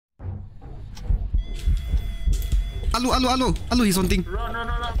Alu, he's hunting. Run.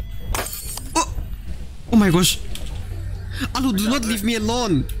 Oh my gosh. Alu, do not leave me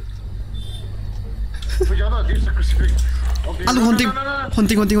alone. Alu,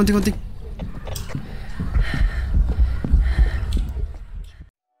 hunting.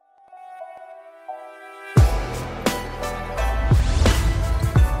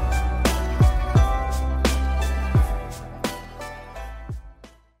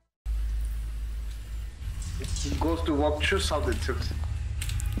 It goes to walk through south it took.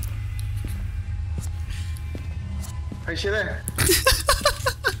 Hey, shit.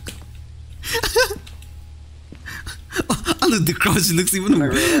 Alu, the crouch looks even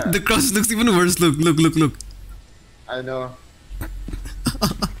worse. Look. I know.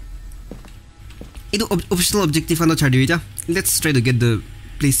 It's optional objective. Let's try to get the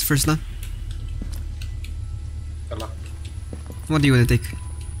place first now. What do you want to take?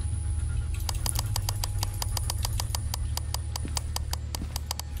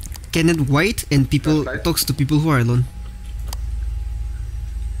 Kenneth White and people talks to people who are alone.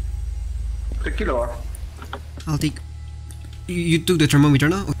 The kilo. I'll take. You took the thermometer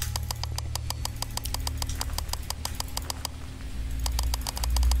now? Go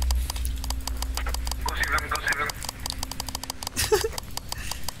see them.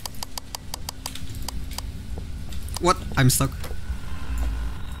 What? I'm stuck.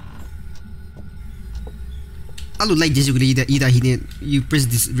 Alu, like this, you press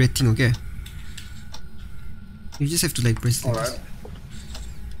this red thing, okay? You just have to like press this. Alright.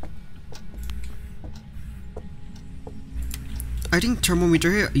 I think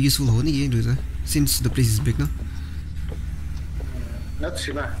thermometer here useful since the place is big now. Let's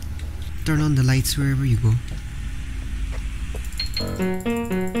see, man. Turn on the lights wherever you go.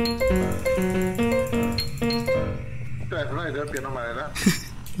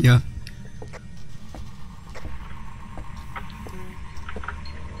 Yeah.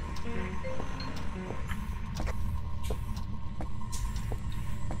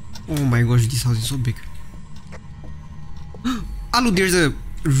 Oh my gosh, this house is so big. Alu, there's a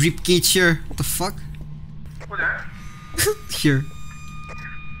ribcage here. What the fuck? What's that? Here.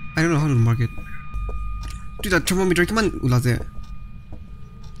 I don't know how to mark it. Dude, that thermometer, come on, 19.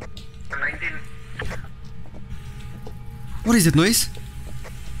 What is that noise?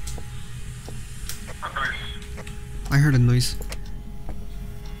 What noise? I heard a noise.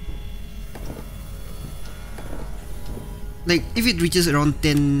 Like, if it reaches around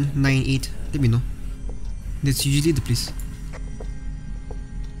 10, 9, 8, let me know. That's usually the place.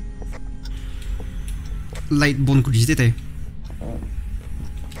 Light bone could reach it, eh?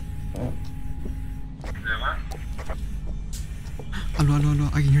 Hello,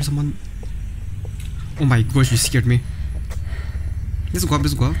 I can hear someone. Oh my gosh, you scared me. Let's go up.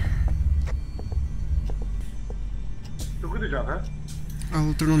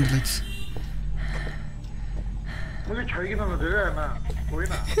 I'll turn on the lights.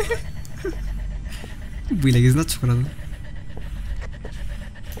 Boy, like, it's not chocolate.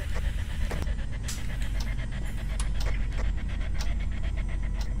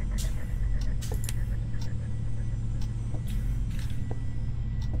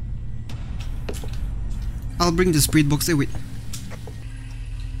 I'll bring the spirit box there, wait.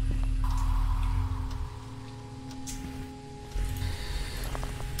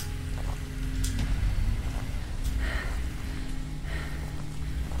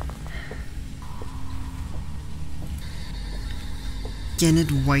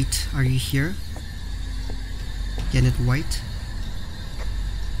 Kenneth White, are you here? Kenneth White?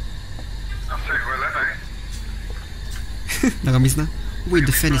 Nakamiss na? Wait,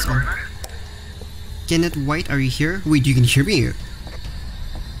 the fan is on. Kenneth White, are you here? Wait, you can hear me?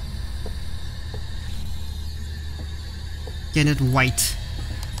 Kenneth White.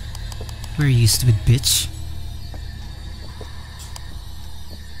 Where are you, stupid bitch?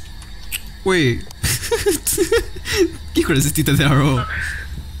 Wait. ¿Qué resistita de arrow?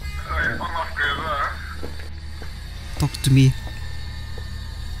 Talk to me.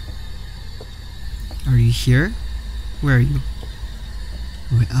 Are you here? Where are you?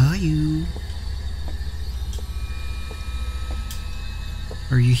 Where are you?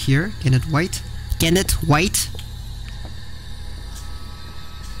 Are you here? Kenneth White? Kenneth White?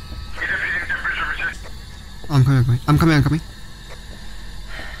 I'm coming.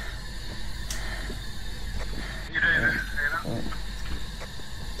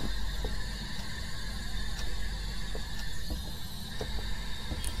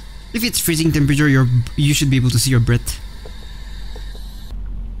 If it's freezing temperature, you should be able to see your breath.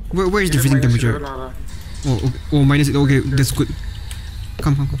 Where is the freezing temperature? Oh, okay. Oh, minus it. Okay, that's good.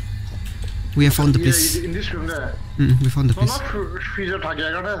 Come. We have found the place. In this room there. We found the So place. not freezer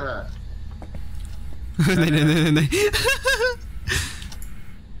target करना था. नहीं.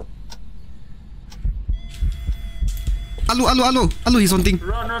 Hello, he's on thing.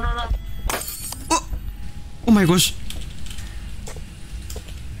 No. Oh my gosh.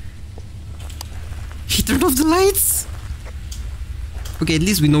 He turned off the lights. Okay, at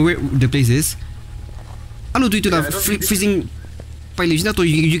least we know where the place is. Ano tu itu dah freezing pilot na to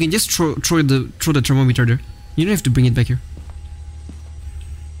you can just throw the thermometer there. You don't have to bring it back here.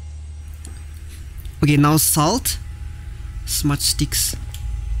 Okay, now salt, smudge sticks.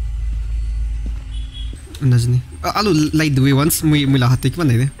 Andas ni. Alo light the way once. May lahat take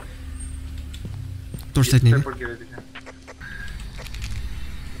mana ini? Torchlight ni.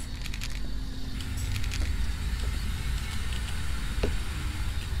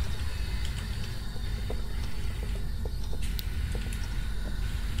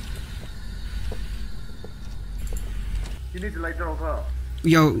 You need the lighter also.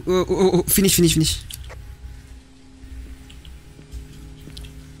 Yeah, finish.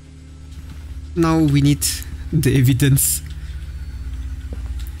 Now we need the evidence.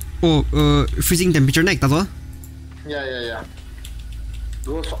 Oh, freezing temperature na ekta to? Yeah.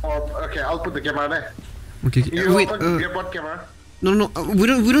 Those are okay. I'll put the camera there. Okay. You Wait. get what camera? No. We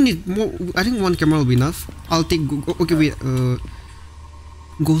don't need more. I think one camera will be enough. I'll take. Okay, wait.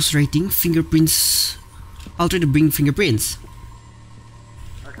 Ghost writing, fingerprints. I'll try to bring fingerprints.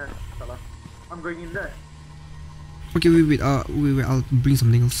 Okay, salah. I'm going in there. Okay, wait. I'll bring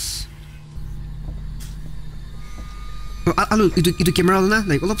something else. Alo, itu camera na.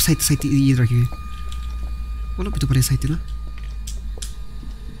 Like, all up side either here. All up itu pada side na.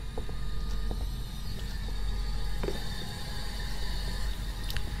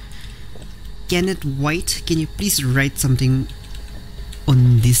 Kenneth White, can you please write something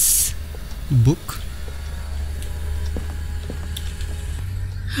on this book?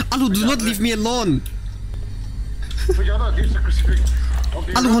 Alo, do not leave me alone!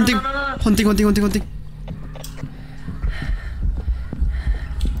 Alo, hunting!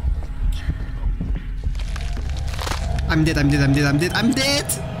 I'm dead!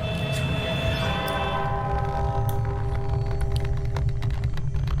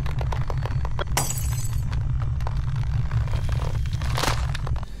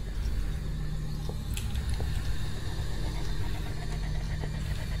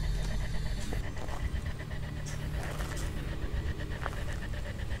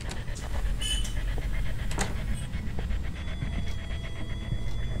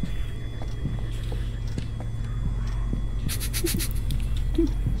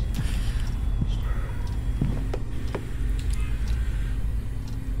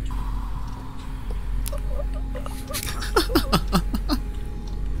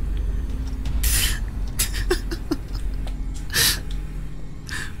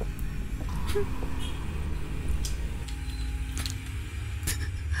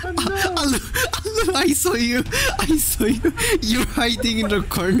 I saw you. You're hiding in the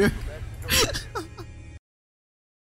corner.